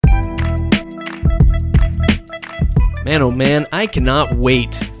Man, oh man, I cannot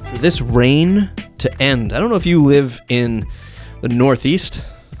wait for this rain to end. I don't know if you live in the northeast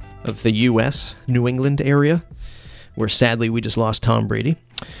of the U.S., New England area, where sadly we just lost Tom Brady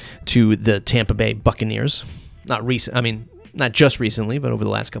to the Tampa Bay Buccaneers. Not just recently, but over the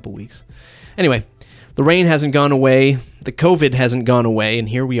last couple weeks. Anyway, the rain hasn't gone away, the COVID hasn't gone away, and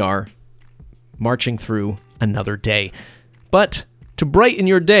here we are, marching through another day. But to brighten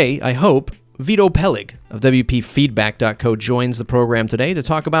your day, I hope, Vito Peleg of WPFeedback.co joins the program today to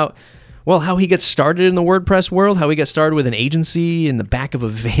talk about, well, how he got started in the WordPress world, how he got started with an agency in the back of a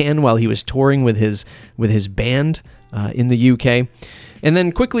van while he was touring with his band in the UK. And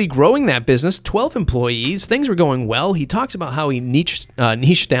then quickly growing that business, 12 employees, things were going well. He talks about how he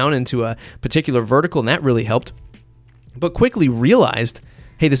niched down into a particular vertical, and that really helped. But quickly realized,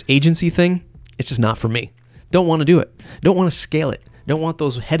 hey, this agency thing, it's just not for me. Don't want to do it. Don't want to scale it. Don't want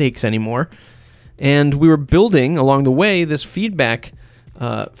those headaches anymore. And we were building along the way this feedback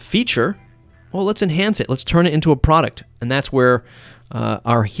feature. Well, let's enhance it. Let's turn it into a product. And that's where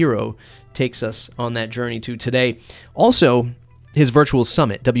our hero takes us on that journey to today. Also, his virtual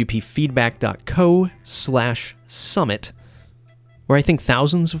summit, wpfeedback.co/summit, where I think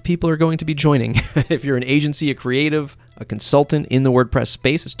thousands of people are going to be joining. If you're an agency, a creative, a consultant in the WordPress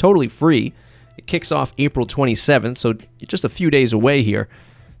space, it's totally free. It kicks off April 27th, so just a few days away here.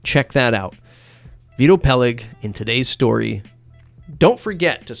 Check that out. Vito Peleg in today's story. Don't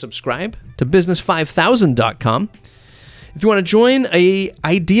forget to subscribe to business5000.com. If you want to join a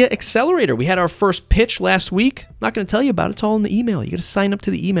Idea Accelerator, we had our first pitch last week. I'm not going to tell you about it. It's all in the email. You got to sign up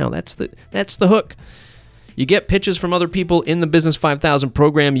to the email. That's the hook. You get pitches from other people in the Business 5000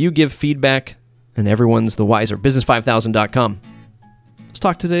 program. You give feedback, and everyone's the wiser. Business5000.com. Let's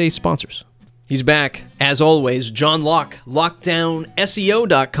talk to today's sponsors. He's back, as always, John Locke,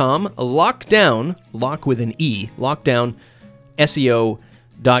 LockdownSEO.com, Lockdown, lock with an E,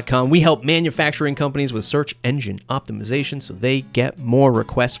 LockdownSEO.com. We help manufacturing companies with search engine optimization so they get more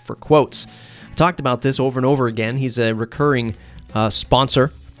requests for quotes. I talked about this over and over again. He's a recurring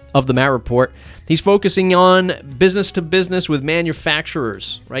sponsor of the Matt Report. He's focusing on business to business with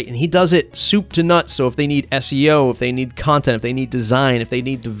manufacturers, right? And he does it soup to nuts. So if they need SEO, if they need content, if they need design, if they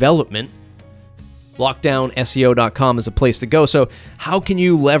need development, LockdownSEO.com is a place to go. So how can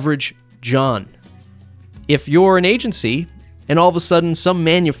you leverage John? If you're an agency and all of a sudden some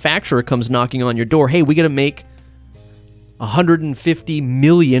manufacturer comes knocking on your door, hey, we got to make 150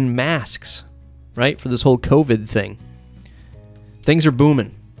 million masks, right, for this whole COVID thing. Things are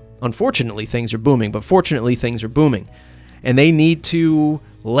booming. Unfortunately, things are booming, but fortunately, things are booming. And they need to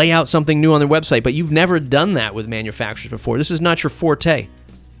lay out something new on their website, but you've never done that with manufacturers before. This is not your forte.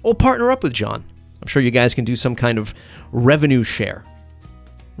 Well, partner up with John. I'm sure you guys can do some kind of revenue share,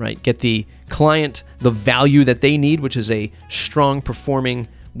 right? Get the client the value that they need, which is a strong performing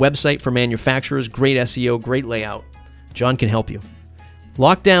website for manufacturers, great SEO, great layout. John can help you.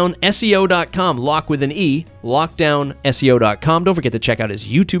 LockdownSEO.com, lock with an E, LockdownSEO.com. Don't forget to check out his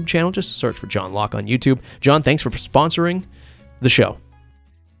YouTube channel. Just search for John Locke on YouTube. John, thanks for sponsoring the show.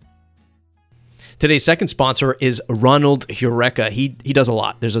 Today's second sponsor is Ronald Hureka. He does a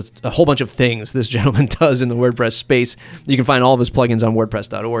lot. There's a whole bunch of things this gentleman does in the WordPress space. You can find all of his plugins on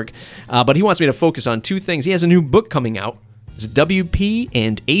WordPress.org. But he wants me to focus on two things. He has a new book coming out. It's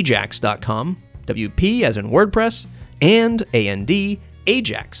WPandajax.com. WP as in WordPress, and A-N-D,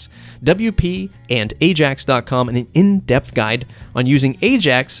 Ajax. WPandajax.com, and an in-depth guide on using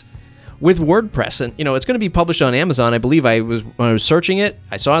Ajax with WordPress. And, it's going to be published on Amazon. I believe when I was searching it,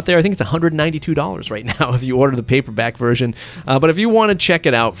 I saw it there. I think it's $192 right now if you order the paperback version. But if you want to check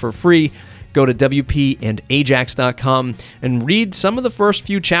it out for free, go to WPandajax.com and read some of the first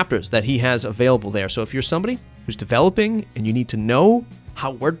few chapters that he has available there. So if you're somebody who's developing and you need to know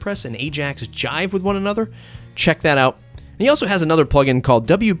how WordPress and Ajax jive with one another, check that out. And he also has another plugin called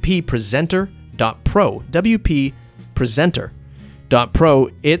WPPresenter.pro. WPPresenter.pro.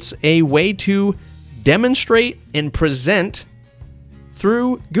 It's a way to demonstrate and present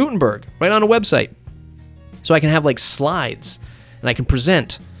through Gutenberg right on a website. So I can have like slides and I can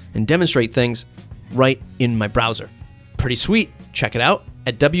present and demonstrate things right in my browser. Pretty sweet. Check it out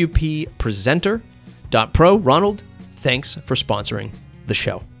at WPPresenter.pro. Ronald, thanks for sponsoring the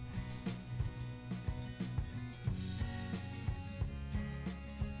show.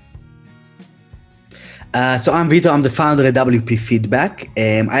 So I'm Vito. I'm the founder at WP Feedback.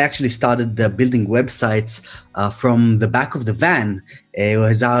 I actually started building websites from the back of the van.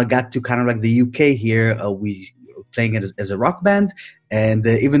 As I got to kind of like the UK here, we were playing it as a rock band. And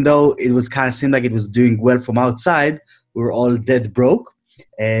even though it was kind of seemed like it was doing well from outside, we were all dead broke.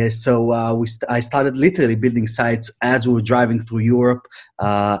 I started literally building sites as we were driving through Europe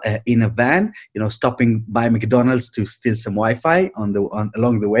in a van, stopping by McDonald's to steal some Wi-Fi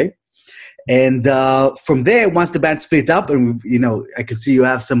along the way. And from there, once the band split up, and I can see you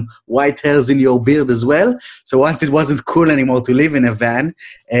have some white hairs in your beard as well. So once it wasn't cool anymore to live in a van,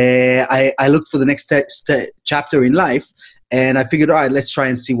 I looked for the next chapter in life, and I figured, all right, let's try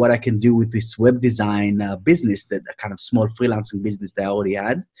and see what I can do with this web design business, that a kind of small freelancing business that I already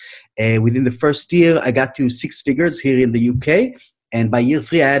had. Within the first year, I got to 6 figures here in the UK. And by year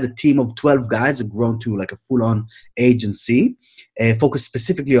 3, I had a team of 12 guys, had grown to like a full-on agency, focused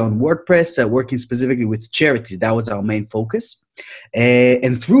specifically on WordPress, working specifically with charities. That was our main focus.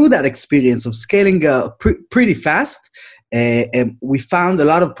 And through that experience of scaling pretty fast, we found a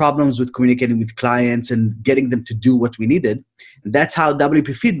lot of problems with communicating with clients and getting them to do what we needed. And that's how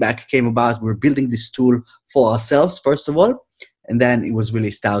WP Feedback came about. We're building this tool for ourselves, first of all, and then it was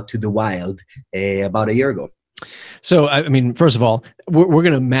released out to the wild about a year ago. So, I mean, first of all, we're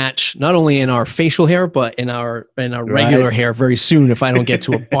going to match not only in our facial hair, but in our regular hair very soon. If I don't get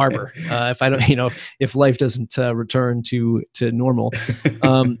to a barber, if I don't, if life doesn't return to normal,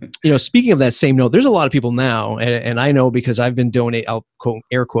 speaking of that same note, there's a lot of people now, and I know because I've been I'll quote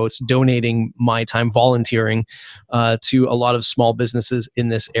air quotes, donating my time, volunteering to a lot of small businesses in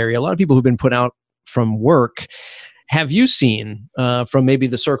this area. A lot of people who've been put out from work. Have you seen from maybe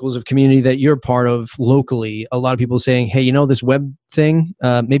the circles of community that you're part of locally, a lot of people saying, hey, this web thing,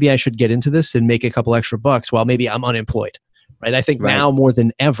 maybe I should get into this and make a couple extra bucks while maybe I'm unemployed, right? I think now more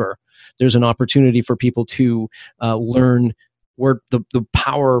than ever, there's an opportunity for people to learn the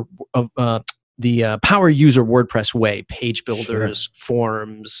power of the power user WordPress way, page builders,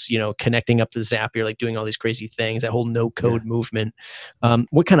 forms, connecting up to Zapier, like doing all these crazy things, that whole no code movement.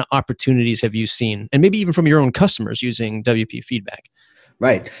 What kind of opportunities have you seen? And maybe even from your own customers using WP Feedback?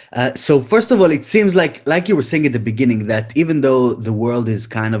 Right. So first of all, it seems like you were saying at the beginning, that even though the world is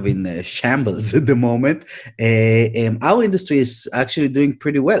kind of in shambles at the moment, our industry is actually doing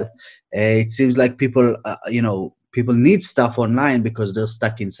pretty well. It seems like people, people need stuff online because they're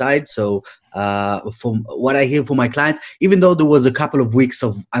stuck inside. So from what I hear from my clients, even though there was a couple of weeks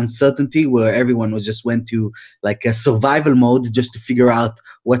of uncertainty where everyone just went to like a survival mode just to figure out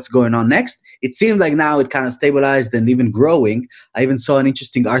what's going on next, it seemed like now it kind of stabilized and even growing. I even saw an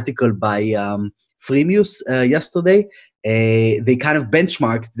interesting article by Freemius yesterday. They kind of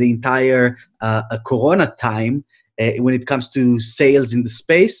benchmarked the entire Corona time when it comes to sales in the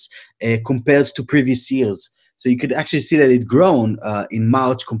space compared to previous years. So you could actually see that it grown in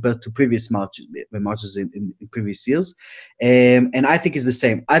March compared to previous Marches in previous years. And I think it's the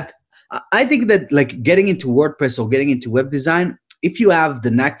same. I think that like getting into WordPress or getting into web design, if you have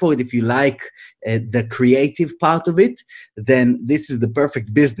the knack for it, if you like the creative part of it, then this is the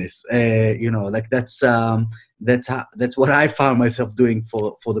perfect business. Like that's what I found myself doing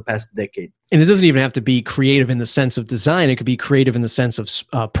for the past decade. And it doesn't even have to be creative in the sense of design. It could be creative in the sense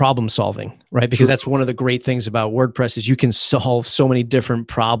of problem solving, right? Because that's one of the great things about WordPress is you can solve so many different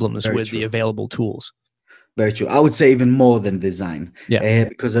problems with the available tools. Very true. I would say even more than design. Yeah.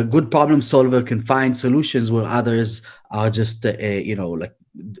 Because a good problem solver can find solutions where others are just, like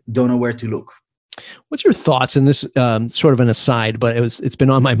don't know where to look. What's your thoughts? And this sort of an aside, but it's been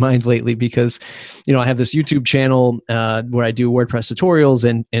on my mind lately because, I have this YouTube channel where I do WordPress tutorials,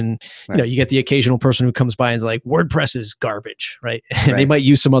 and you get the occasional person who comes by and is like, WordPress is garbage, right? And they might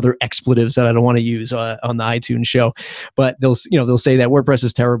use some other expletives that I don't want to use on the iTunes show, but they'll say that WordPress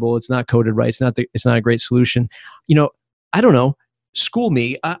is terrible. It's not coded right. It's not a great solution. I don't know. School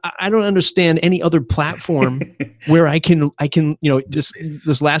me. I don't understand any other platform where I can,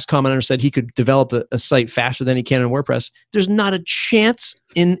 this last commenter said he could develop a site faster than he can in WordPress. There's not a chance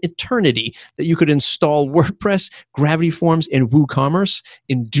in eternity that you could install WordPress, Gravity Forms, and WooCommerce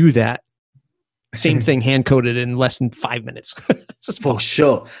and do that. Same thing hand-coded in less than 5 minutes. For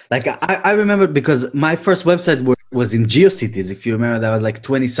sure. Like I remember because my first website was in GeoCities. If you remember, that was like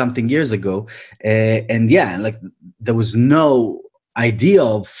 20 something years ago. And like there was no idea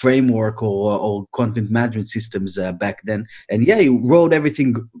of framework or content management systems back then. And you wrote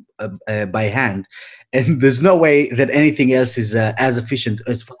everything by hand. And there's no way that anything else is as efficient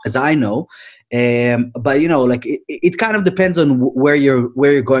as far as I know. But like it kind of depends on where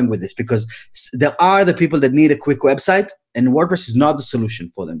you're going with this, because there are the people that need a quick website, and WordPress is not the solution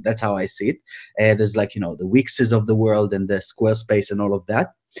for them. That's how I see it. There's like the Wixes of the world and the Squarespace and all of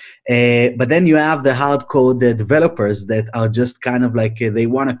that. But then you have the hardcore developers that are just kind of like they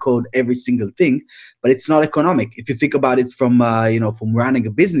want to code every single thing, but it's not economic. If you think about it from from running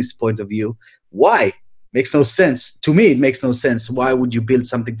a business point of view, why? makes no sense. To me, it makes no sense. Why would you build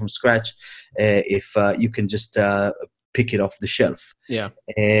something from scratch if you can just pick it off the shelf? Yeah.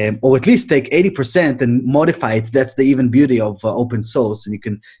 Or at least take 80% and modify it. That's the even beauty of open source. And you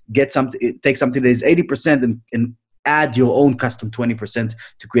can get something, take something that is 80% and add your own custom 20%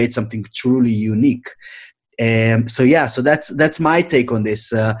 to create something truly unique. So that's my take on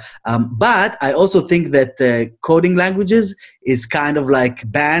this. But I also think that coding languages is kind of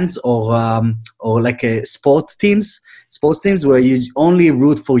like bands or like sports teams where you only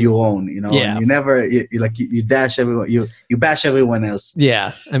root for your own, and you never you dash everyone, you bash everyone else.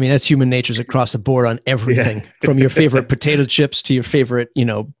 Yeah, I mean that's human nature across the board on everything, from your favorite potato chips to your favorite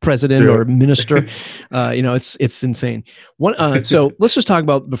president or minister. It's insane. So let's just talk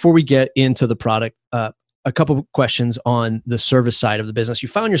about, before we get into the product, a couple of questions on the service side of the business. You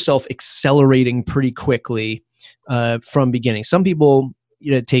found yourself accelerating pretty quickly from beginning. Some people,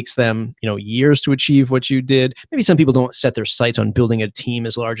 it takes them, years to achieve what you did. Maybe some people don't set their sights on building a team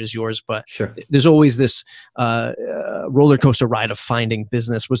as large as yours, but sure, there's always this roller coaster ride of finding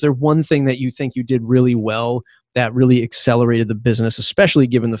business. Was there one thing that you think you did really well that really accelerated the business, especially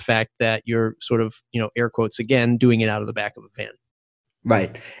given the fact that you're sort of, air quotes again, doing it out of the back of a van?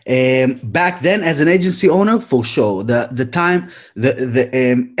 Right. Back then, as an agency owner, for sure, the time,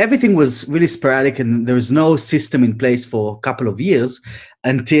 everything was really sporadic, and there was no system in place for a couple of years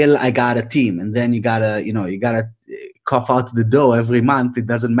until I got a team. And then you gotta cough out the dough every month. It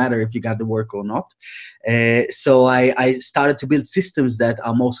doesn't matter if you got the work or not. So I started to build systems that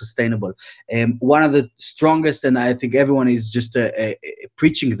are more sustainable. One of the strongest, and I think everyone is just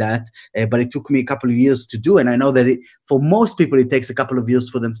preaching that, but it took me a couple of years to do. And I know that for most people, it takes a couple of years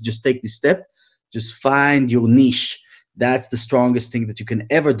for them to just take this step. Just find your niche. That's the strongest thing that you can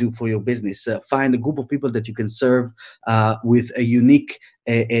ever do for your business. Find a group of people that you can serve with a unique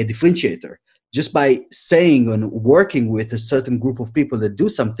differentiator. Just by saying and working with a certain group of people that do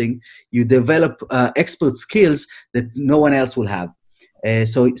something, you develop expert skills that no one else will have.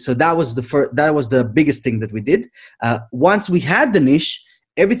 So that was the biggest thing that we did. Once we had the niche,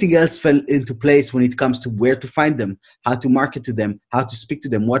 everything else fell into place when it comes to where to find them, how to market to them, how to speak to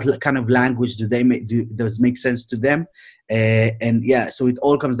them, what kind of language does make sense to them, so it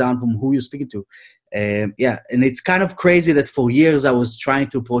all comes down from who you're speaking to. And it's kind of crazy that for years I was trying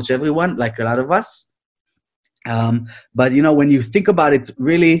to approach everyone, like a lot of us. But when you think about it,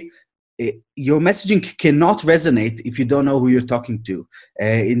 really, your messaging cannot resonate if you don't know who you're talking to.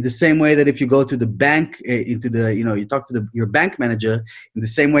 In the same way that if you go to the bank, you talk to your bank manager, in the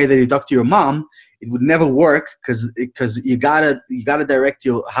same way that you talk to your mom, it would never work because you gotta direct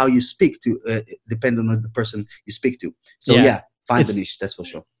how you speak to depend on the person you speak to. So find the niche, that's for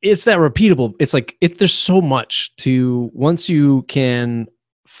sure. It's that repeatable. It's like, there's so much to, once you can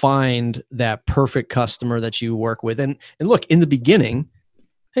find that perfect customer that you work with. And look, in the beginning,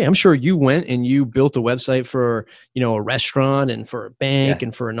 hey, I'm sure you went and you built a website for, a restaurant and for a bank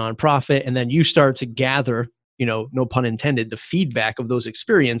and for a nonprofit. And then you start to gather, no pun intended, the feedback of those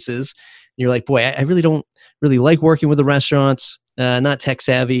experiences. And you're like, boy, I really don't really like working with the restaurants, not tech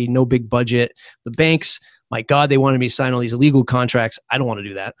savvy, no big budget. The banks, my God, they wanted me to sign all these illegal contracts. I don't want to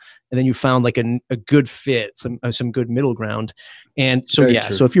do that. And then you found like a good fit, some good middle ground. And so,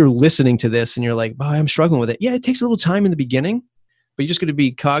 so if you're listening to this and you're like, oh, I'm struggling with it. Yeah, it takes a little time in the beginning, but you're just going to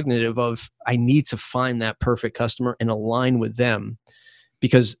be cognitive of, I need to find that perfect customer and align with them,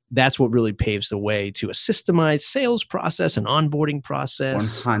 because that's what really paves the way to a systemized sales process, an onboarding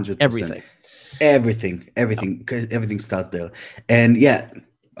process, 100%. Everything. Everything starts there. And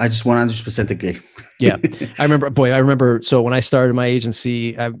I just 100% agree. Yeah. I remember, so when I started my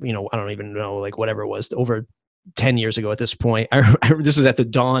agency, I don't even know, like whatever it was, over 10 years ago at this point. This is at the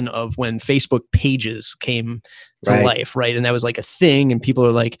dawn of when Facebook pages came to life, right? And that was like a thing, and people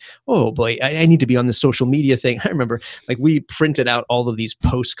are like, oh boy, I need to be on this social media thing. I remember like we printed out all of these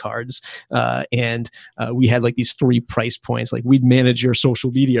postcards and we had like these 3 price points. Like we'd manage your social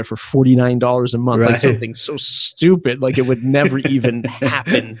media for $49 a month, like something so stupid, like it would never even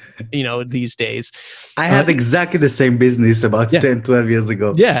happen, these days. I had exactly the same business about 10, 12 years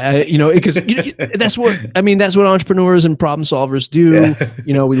ago. Yeah. Because that's what entrepreneurs and problem solvers do.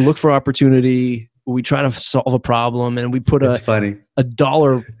 We look for opportunity. We try to solve a problem, and we put a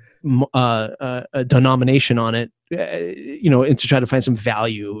dollar a denomination on it, and to try to find some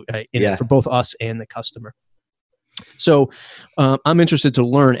value in it for both us and the customer. So I'm interested to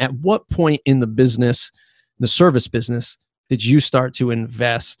learn, at what point in the business, the service business, did you start to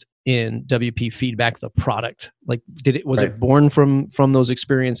invest in WP Feedback, the product? Like, was it born from those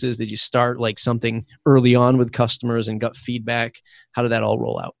experiences? Did you start like something early on with customers and gut feedback? How did that all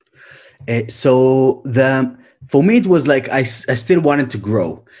roll out? For me, it was like I still wanted to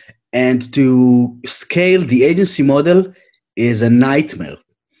grow, and to scale the agency model is a nightmare.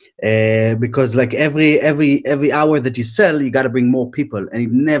 Because like every hour that you sell, you got to bring more people, and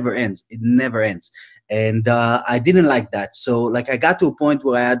it never ends. It never ends. And I didn't like that. So like I got to a point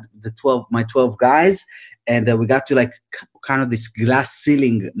where I had my 12 guys, and we got to like kind of this glass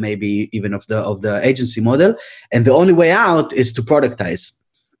ceiling, maybe even of the agency model. And the only way out is to productize.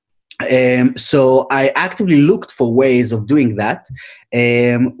 So I actively looked for ways of doing that,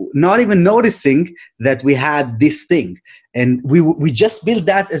 not even noticing that we had this thing. And we just built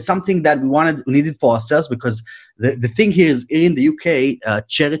that as something that we needed for ourselves, because the thing here is, here in the UK,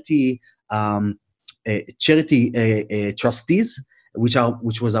 charity trustees, which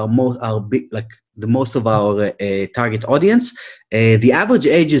was our big, like the most of our target audience. The average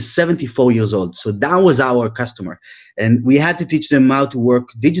age is 74 years old. So that was our customer. And we had to teach them how to work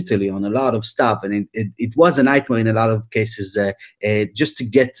digitally on a lot of stuff. And it was a nightmare in a lot of cases, just to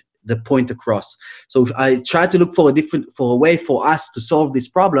get the point across. So I tried to look for a way for us to solve this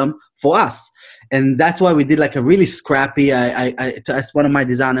problem for us. And that's why we did like a really scrappy, I asked one of my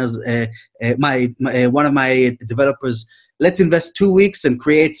designers, one of my developers, let's invest 2 weeks and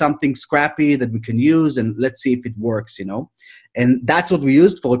create something scrappy that we can use, and let's see if it works, And that's what we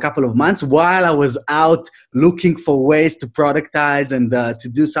used for a couple of months while I was out looking for ways to productize and to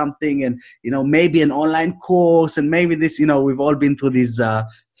do something, and, maybe an online course, and maybe this, we've all been through these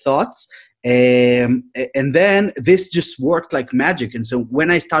thoughts. And then this just worked like magic. And so when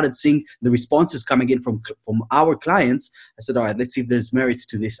I started seeing the responses coming in from our clients, I said, all right, let's see if there's merit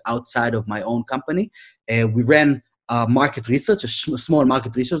to this outside of my own company. We ran market research, a small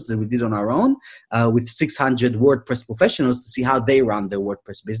market research that we did on our own, with 600 WordPress professionals to see how they run their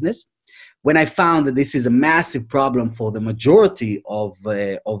WordPress business. When I found that this is a massive problem for the majority of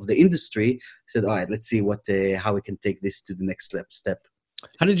the industry, I said, all right, let's see how we can take this to the next step.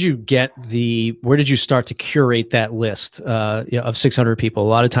 How did you where did you start to curate that list of 600 people? A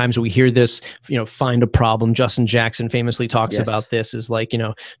lot of times we hear this, find a problem. Justin Jackson famously talks about this, is like,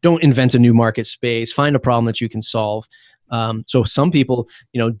 don't invent a new market space, find a problem that you can solve. So some people,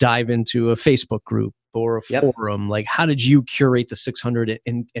 dive into a Facebook group or a forum. Like, how did you curate the 600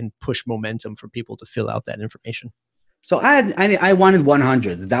 and push momentum for people to fill out that information? So I wanted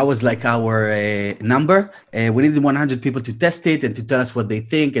 100. That was like our number. We needed 100 people to test it and to tell us what they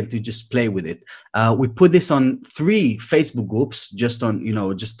think and to just play with it. We put this on 3 Facebook groups, just on,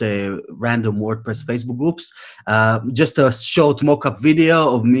 just random WordPress Facebook groups. Just a short mock-up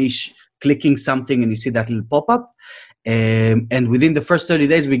video of me clicking something, and you see that little pop-up. And within the first 30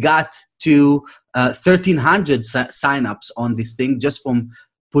 days, we got to 1,300 signups on this thing, just from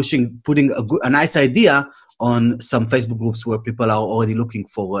putting a nice idea on some Facebook groups where people are already looking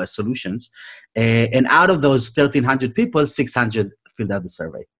for solutions. And out of those 1,300 people, 600 filled out the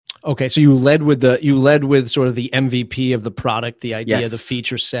survey. Okay, so you led with sort of the MVP of the product, the idea, the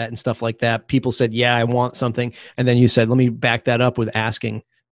feature set and stuff like that. People said, yeah, I want something. And then you said, let me back that up with asking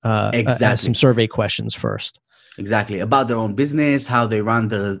some survey questions first. Exactly, about their own business, how they run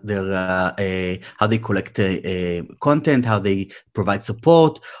how they collect content, how they provide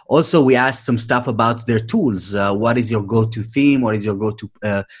support. Also, we asked some stuff about their tools. What is your go-to theme? What is your go-to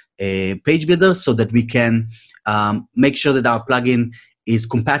page builder, so that we can make sure that our plugin is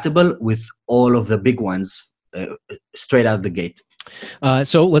compatible with all of the big ones straight out the gate.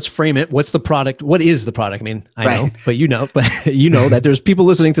 So let's frame it. What's the product? What is the product? I mean, I know, but you know that there's people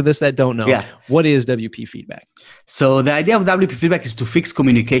listening to this that don't know. Yeah. What is WP Feedback? So the idea of WP Feedback is to fix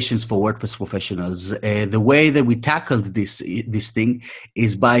communications for WordPress professionals. The way that we tackled this thing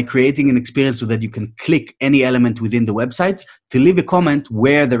is by creating an experience so that you can click any element within the website to leave a comment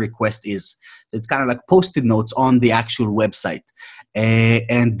where the request is. It's kind of like Post-it notes on the actual website.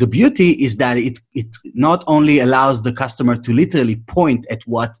 And the beauty is that it not only allows the customer to literally point at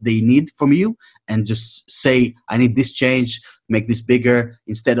what they need from you and just say, I need this change, make this bigger,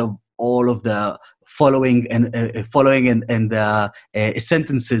 instead of all of the following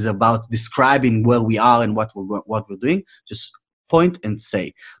sentences about describing where we are and what we're doing. Just point and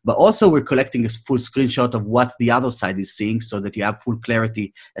say. But also we're collecting a full screenshot of what the other side is seeing, so that you have full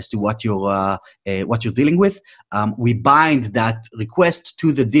clarity as to what you're dealing with. We bind that request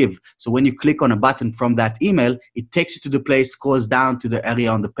to the div. So when you click on a button from that email, it takes you to the place, scrolls down to the area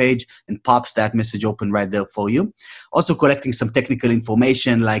on the page, and pops that message open right there for you. Also collecting some technical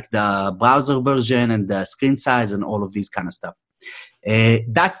information like the browser version and the screen size and all of these kind of stuff.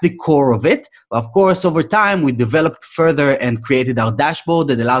 That's the core of it. Of course, over time, we developed further and created our dashboard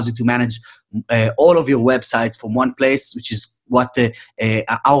that allows you to manage all of your websites from one place, which is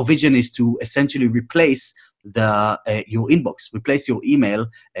our vision is to essentially replace your inbox, replace your email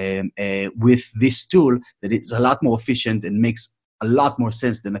with this tool that is a lot more efficient and makes a lot more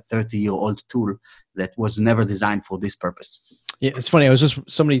sense than a 30-year-old tool that was never designed for this purpose. Yeah, it's funny. I was just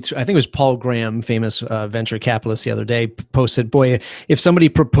I think it was Paul Graham, famous venture capitalist, the other day posted, boy, if somebody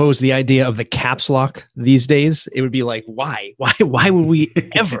proposed the idea of the caps lock these days, it would be like, why would we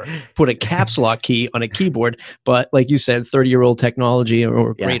ever put a caps lock key on a keyboard? But like you said, 30-year-old technology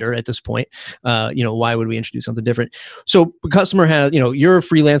or greater at this point, why would we introduce something different? So the customer has, you're a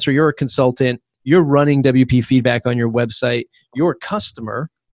freelancer, you're a consultant, you're running WP Feedback on your website. Your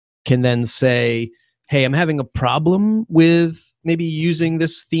customer can then say, hey, I'm having a problem with maybe using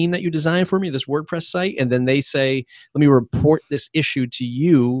this theme that you designed for me, this WordPress site. And then they say, let me report this issue to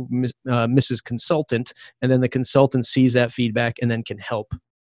you, Mrs. Consultant. And then the consultant sees that feedback and then can help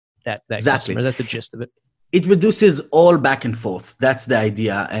that exactly. customer. That's the gist of it. It reduces all back and forth. That's the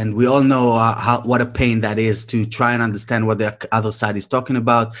idea. And we all know what a pain that is to try and understand what the other side is talking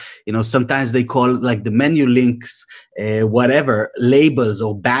about. Sometimes they call like the menu links, whatever, labels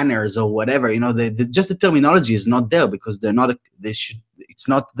or banners or whatever. Just the terminology is not there because it's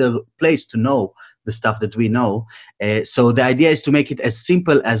not the place to know the stuff that we know. So the idea is to make it as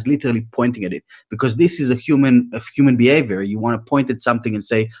simple as literally pointing at it, because this is a human behavior. You want to point at something and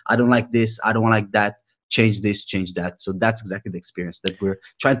say, I don't like this, I don't like that. Change this, change that. So that's exactly the experience that we're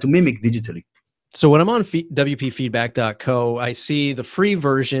trying to mimic digitally. So when I'm on wpfeedback.co, I see the free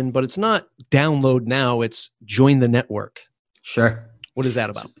version, but it's not download now, it's join the network. Sure. What is that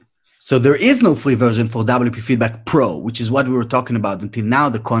about? So there is no free version for WP Feedback Pro, which is what we were talking about until now,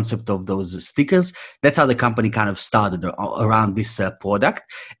 the concept of those stickers. That's how the company kind of started around this product.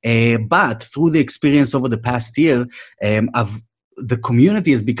 But through the experience over the past year, the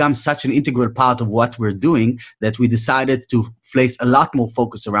community has become such an integral part of what we're doing that we decided to place a lot more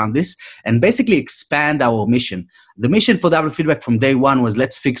focus around this and basically expand our mission. The mission for WP Feedback from day one was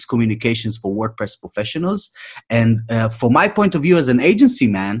let's fix communications for WordPress professionals. And from my point of view as an agency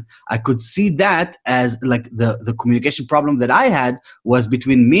man, I could see that as like the communication problem that I had was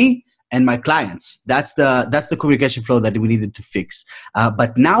between me and my clients. That's the communication flow that we needed to fix.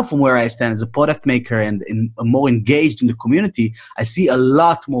 But now from where I stand as a product maker and more engaged in the community, I see a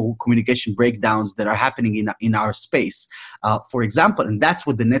lot more communication breakdowns that are happening in our space. For example, and that's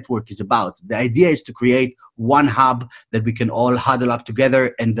what the network is about. The idea is to create one hub that we can all huddle up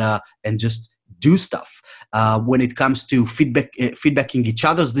together and just do stuff. When it comes to feedbacking each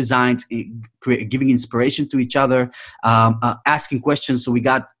other's designs, giving inspiration to each other, asking questions. So we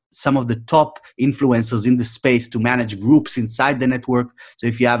got some of the top influencers in the space to manage groups inside the network. So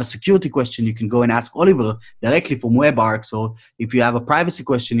if you have a security question, you can go and ask Oliver directly from WebArc. So if you have a privacy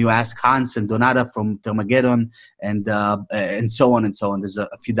question, you ask Hans and Donata from Termageddon and so on and so on. There's a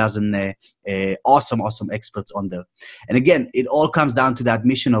few dozen awesome experts on there. And again, it all comes down to that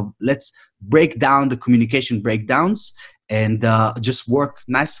mission of let's break down the communication breakdowns and just work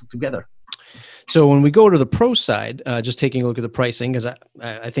nicely together. So when we go to the pro side, just taking a look at the pricing, because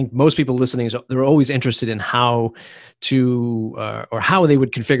I think most people listening, they're always interested in how to or how they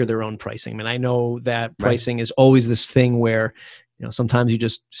would configure their own pricing. I mean, I know that pricing is always this thing where, sometimes you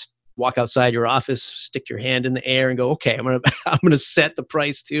just walk outside your office, stick your hand in the air and go, okay, I'm gonna set the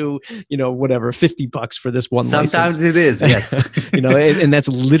price to, whatever, $50 for this one license. Sometimes it is, yes. And that's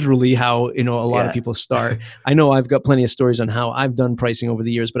literally how, a lot of people start. I know I've got plenty of stories on how I've done pricing over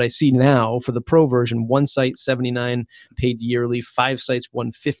the years, but I see now for the pro version, one site, $79 paid yearly, 5 sites,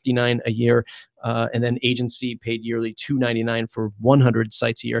 $159 a year. And then agency paid yearly, $299 for 100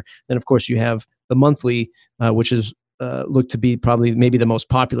 sites a year. Then of course you have the monthly, which is look to be probably maybe the most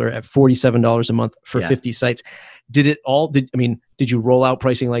popular at $47 a month for 50 sites. Did you roll out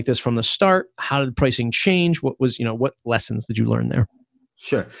pricing like this from the start? How did the pricing change? What lessons did you learn there?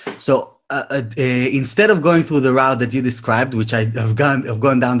 Sure. So instead of going through the route that you described, which I've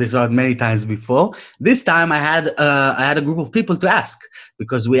gone down this route many times before, this time I had a group of people to ask,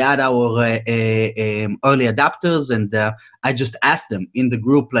 because we had our early adapters, and I just asked them in the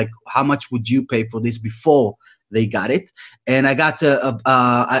group, like, how much would you pay for this before they got it? And I got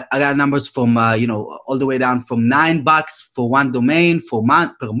I got numbers from all the way down from $9 for one domain per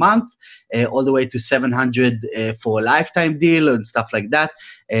month, all the way to $700 for a lifetime deal and stuff like that.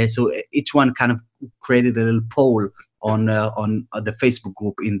 So each one kind of created a little poll on the Facebook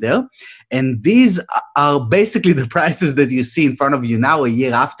group in there. And these are basically the prices that you see in front of you now, a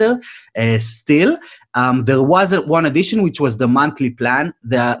year after. Still, there was one addition, which was the monthly plan.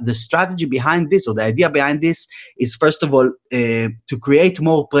 The strategy behind this, or the idea behind this, is first of all to create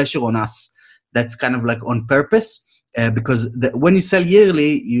more pressure on us. That's kind of like on purpose. because when you sell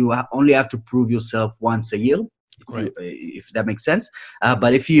yearly, you only have to prove yourself once a year. Right. If that makes sense.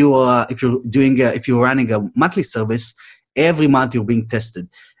 But if you're running a monthly service, every month you're being tested.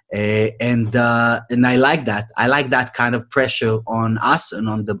 And I like that. I like that kind of pressure on us and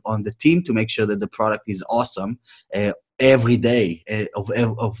on the team to make sure that the product is awesome every day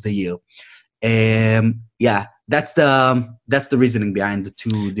of the year. Yeah, that's the reasoning behind the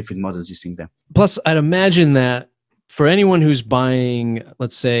two different models you're seeing there. Plus, I'd imagine that for anyone who's buying,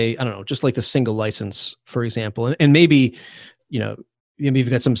 let's say, I don't know, just like the single license, for example, and maybe, maybe you've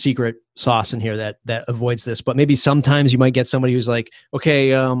got some secret sauce in here that avoids this, but maybe sometimes you might get somebody who's like,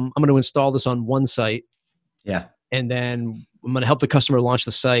 okay, I'm going to install this on one site. Yeah. And then I'm going to help the customer launch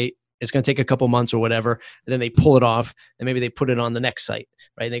the site. It's going to take a couple months or whatever. And then they pull it off and maybe they put it on the next site,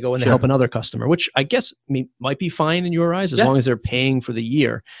 right? And they go and they help another customer, which I guess might be fine in your eyes as long as they're paying for the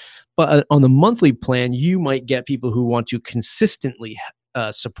year. But on the monthly plan, you might get people who want to consistently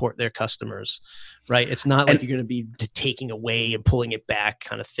support their customers, right? It's not like you're going to be taking away and pulling it back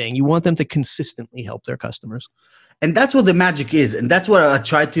kind of thing. You want them to consistently help their customers. And that's what the magic is. And that's what I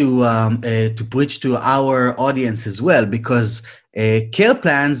try to preach to our audience as well, because care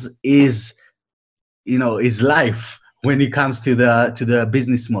plans is life when it comes to the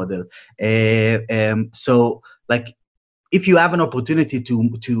business model. So like, if you have an opportunity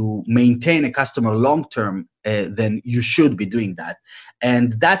to maintain a customer long-term, then you should be doing that.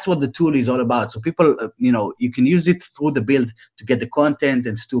 And that's what the tool is all about. So people, you can use it through the build to get the content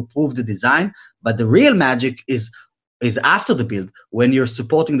and to approve the design. But the real magic is after the build, when you're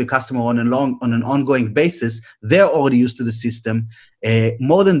supporting the customer on an ongoing basis. They're already used to the system.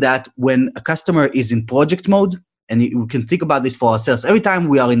 More than that, when a customer is in project mode, and we can think about this for ourselves. Every time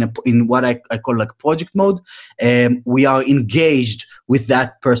we are in what I call like project mode, we are engaged with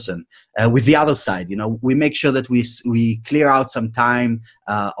that person, with the other side. We make sure that we clear out some time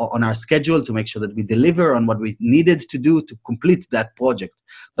on our schedule to make sure that we deliver on what we needed to do to complete that project.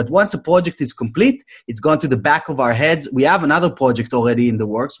 But once a project is complete, it's gone to the back of our heads. We have another project already in the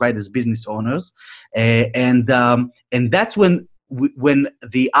works, right, as business owners, and that's when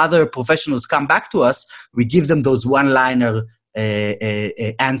the other professionals come back to us, we give them those one-liner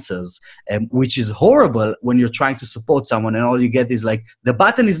answers, which is horrible when you're trying to support someone and all you get is like, the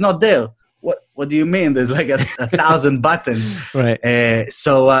button is not there. What do you mean? There's like a 1,000 buttons. Right.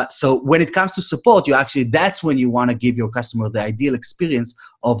 So when it comes to support, that's when you want to give your customer the ideal experience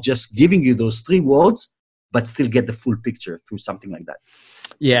of just giving you those 3 words, but still get the full picture through something like that.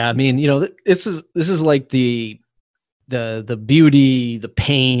 Yeah. I mean, this is like the beauty, the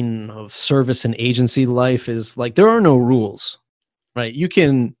pain of service and agency life is like, there are no rules, right? You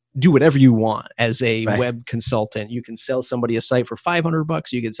can do whatever you want as a web consultant. You can sell somebody a site for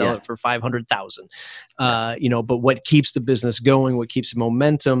 $500. You can sell it for 500,000. But what keeps the business going, what keeps the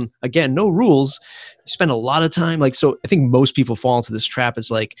momentum, again, no rules. You spend a lot of time. So I think most people fall into this trap. It's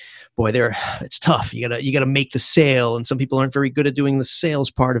like, boy, it's tough. You gotta make the sale. And some people aren't very good at doing the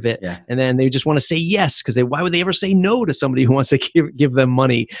sales part of it. Yeah. And then they just want to say yes, because why would they ever say no to somebody who wants to give them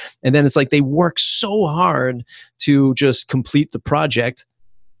money? And then it's like, they work so hard to just complete the project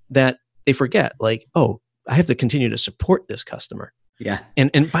that they forget, like, oh, I have to continue to support this customer. Yeah.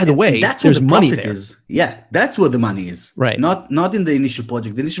 And by the way, that's there's where the money profit there. Is. Yeah, that's where the money is. Right. Not in the initial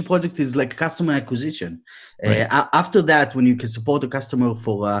project. The initial project is like customer acquisition. Right. After that, when you can support a customer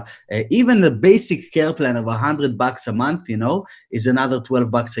for even the basic care plan of $100 a month, is another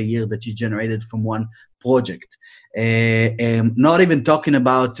 $12 a year that you generated from one project. Not even talking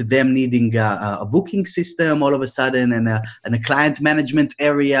about them needing a booking system all of a sudden and a client management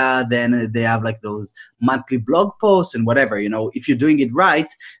area. Then they have like those monthly blog posts and whatever. If you're doing it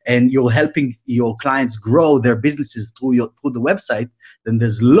right and you're helping your clients grow their businesses through the website, then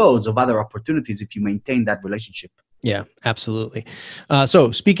there's loads of other opportunities if you maintain that relationship. Yeah, absolutely.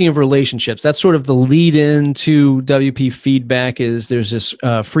 So speaking of relationships, that's sort of the lead in to WP Feedback. Is there's this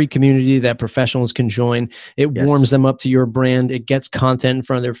free community that professionals can join. It warms them up to your brand. It gets content in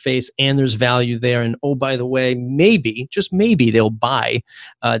front of their face, and there's value there. And oh, by the way, maybe, just maybe, they'll buy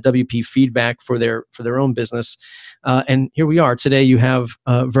WP Feedback for their own business. And here we are today. You have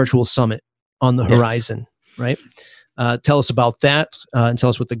a virtual summit on the horizon, right? Tell us about that and tell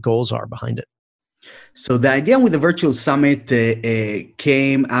us what the goals are behind it. So the idea with the virtual summit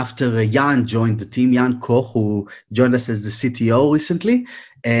came after Jan joined the team, Jan Koch, who joined us as the CTO recently.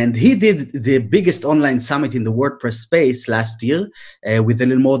 And he did the biggest online summit in the WordPress space last year with a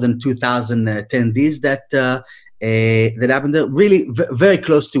little more than 2,000 attendees that happened really very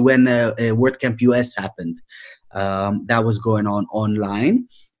close to when WordCamp US happened. That was going on online.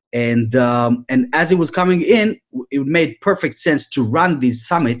 And as it was coming in, it made perfect sense to run these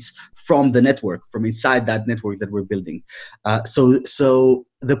summits from the network, from inside that network that we're building. So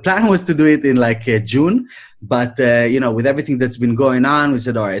the plan was to do it in like June, but with everything that's been going on, we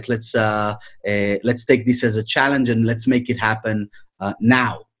said, all right, let's take this as a challenge and let's make it happen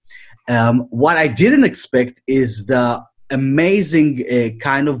now. What I didn't expect is the amazing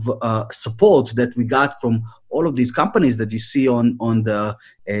kind of support that we got from all of these companies that you see on the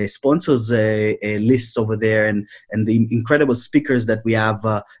sponsors lists over there, and the incredible speakers that we have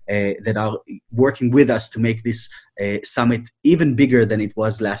that are working with us to make this summit even bigger than it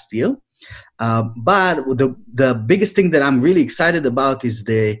was last year. But the biggest thing that I'm really excited about is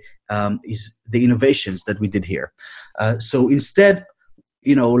the innovations that we did here. So instead,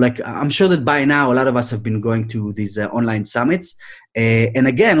 like I'm sure that by now a lot of us have been going to these online summits, and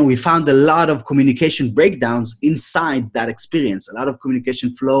again we found a lot of communication breakdowns inside that experience, a lot of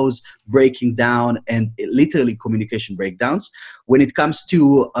communication flows breaking down, and literally communication breakdowns. When it comes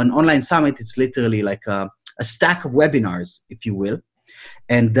to an online summit, it's literally like a stack of webinars, if you will,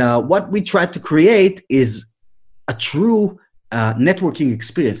 and what we try to create is a true networking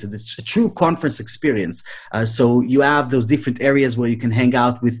experience, a true conference experience. So you have those different areas where you can hang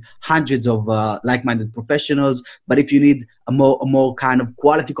out with hundreds of like-minded professionals. But if you need a more kind of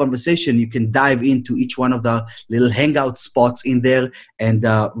quality conversation, you can dive into each one of the little hangout spots in there and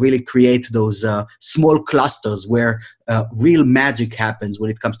really create those small clusters where real magic happens when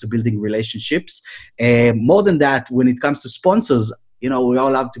it comes to building relationships. More than that, when it comes to sponsors, we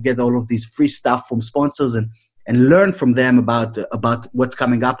all have to get all of these free stuff from sponsors and learn from them about what's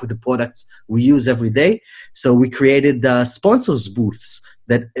coming up with the products we use every day. So we created the sponsors booths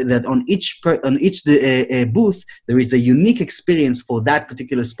that on each booth there is a unique experience for that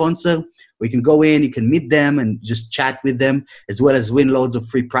particular sponsor. We can go in, you can meet them and just chat with them, as well as win loads of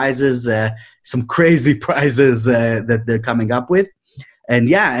free prizes, some crazy prizes that they're coming up with. And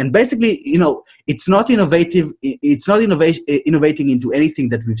basically, it's not innovative. It's not innovating into anything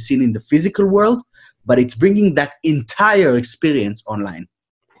that we've seen in the physical world, but it's bringing that entire experience online.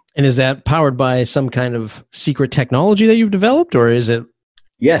 And is that powered by some kind of secret technology that you've developed, or is it?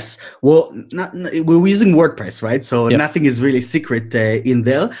 Yes. Well, we're using WordPress, right? So Nothing is really secret in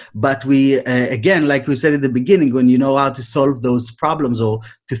there. But we, again, like we said at the beginning, when you know how to solve those problems or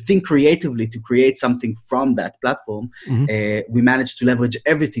to think creatively to create something from that platform, we managed to leverage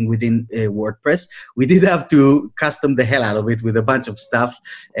everything within WordPress. We did have to custom the hell out of it with a bunch of stuff,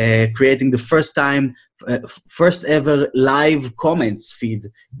 creating the first ever live comments feed.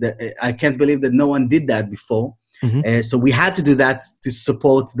 I can't believe that no one did that before. So we had to do that to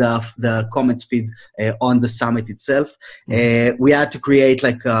support the comments feed on the summit itself. We had to create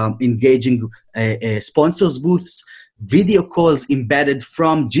like engaging sponsors booths, video calls embedded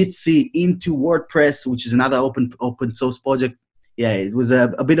from Jitsi into WordPress, which is another open source project. Yeah, it was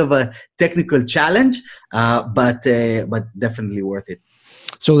a bit of a technical challenge, but definitely worth it.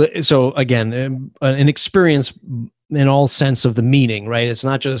 So again, an experience in all sense of the meaning, right? It's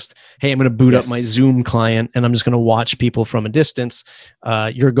not just, hey, I'm going to boot up my Zoom client and I'm just going to watch people from a distance.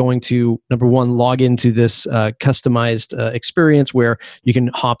 You're going to, number one, log into this customized experience where you can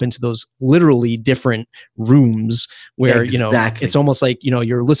hop into those literally different rooms where, it's almost like,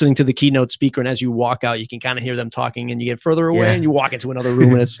 you're listening to the keynote speaker, and as you walk out, you can kind of hear them talking, and you get further away and you walk into another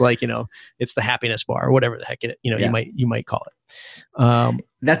room and it's like, it's the happiness bar or whatever the heck you might call it.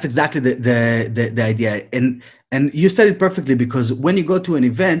 That's exactly the idea. And you said it perfectly, because when you go to an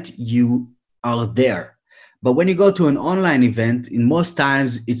event, you are there. But when you go to an online event, in most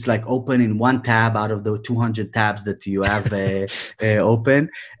times, it's like open in one tab out of the 200 tabs that you have open.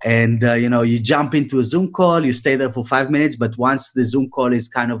 And, you jump into a Zoom call, you stay there for 5 minutes, but once the Zoom call is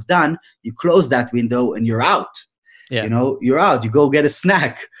kind of done, you close that window and you're out. Yeah. You're out, you go get a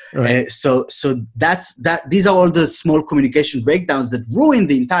snack. Right. So that's that. These are all the small communication breakdowns that ruin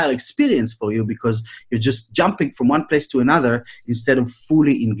the entire experience for you, because you're just jumping from one place to another instead of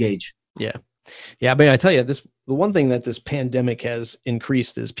fully engaged. Yeah. Yeah. But I tell you, the one thing that this pandemic has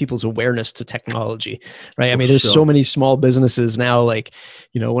increased is people's awareness to technology, right? There's so many small businesses now, like,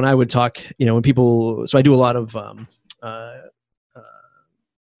 when I would talk, when people, so I do a lot of,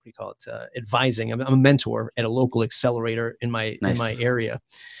 advising. I'm a mentor at a local accelerator in my area,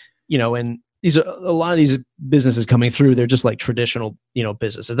 and these are a lot of these businesses coming through. They're just like traditional,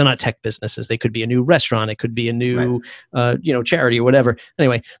 businesses. They're not tech businesses. They could be a new restaurant. It could be a new, charity or whatever.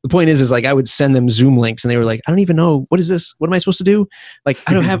 Anyway, the point is like I would send them Zoom links, and they were like, I don't even know, what is this? What am I supposed to do? Like,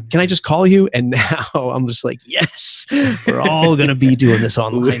 I don't have. Can I just call you? And now I'm just like, yes, we're all gonna be doing this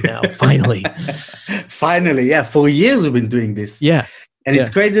online now. Finally, yeah. For years we've been doing this. Yeah. And it's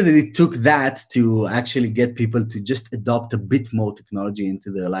crazy that it took that to actually get people to just adopt a bit more technology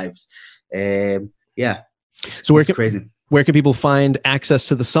into their lives. So it's crazy. Where can people find access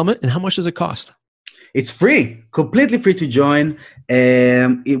to the summit, and how much does it cost? It's free, completely free to join.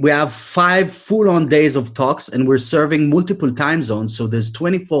 We have 5 full-on days of talks, and we're serving multiple time zones. So there's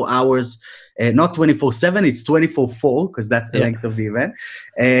 24 hours, not 24/7, it's 24/4, because that's the length of the event,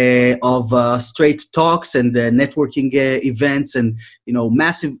 of straight talks and networking events, and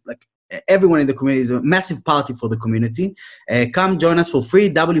massive, like everyone in the community is a massive party for the community. Come join us for free,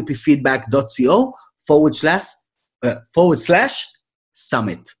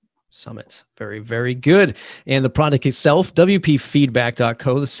 wpfeedback.co/summit. Summit. Very, very good. And the product itself,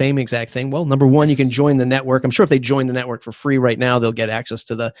 wpfeedback.co, the same exact thing. Well, number one, you can join the network. I'm sure if they join the network for free right now, they'll get access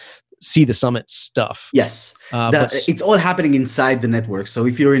to see the summit stuff. Yes. It's all happening inside the network. So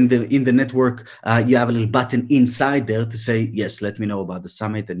if you're in the network, you have a little button inside there to say, yes, let me know about the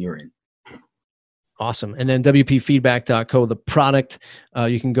summit, and you're in. Awesome. And then wpfeedback.co, the product,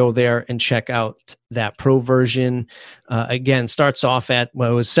 you can go there and check out that pro version. Again, starts off at, it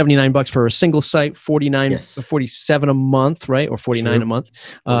was $79 for a single site, $47 a month, right? Or $49 a month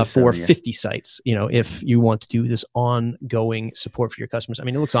for 50 sites, if you want to do this ongoing support for your customers. I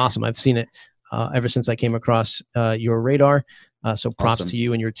mean, it looks awesome. I've seen it ever since I came across your radar. So props to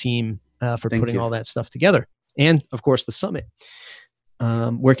you and your team for putting all that stuff together. And of course, the summit.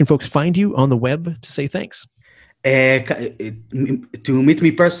 Where can folks find you on the web to say thanks? To meet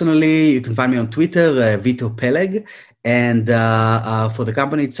me personally, you can find me on Twitter, Vito Peleg. And for the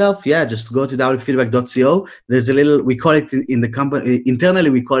company itself, just go to wpfeedback.co. There's a little, we call it in the company, internally,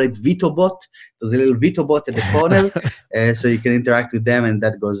 we call it VitoBot. There's a little VitoBot at the corner, so you can interact with them, and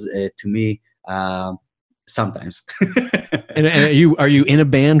that goes to me sometimes. And are you in a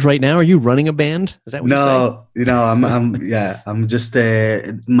band right now? Are you running a band? Is that what you're saying? I'm just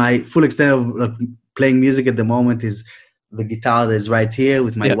my full extent of playing music at the moment is the guitar that is right here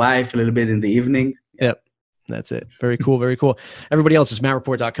with my wife a little bit in the evening. Yep. That's it. Very cool. Very cool. Everybody else is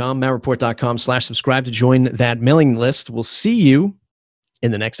mattreport.com, mattreport.com/subscribe to join that mailing list. We'll see you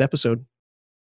in the next episode.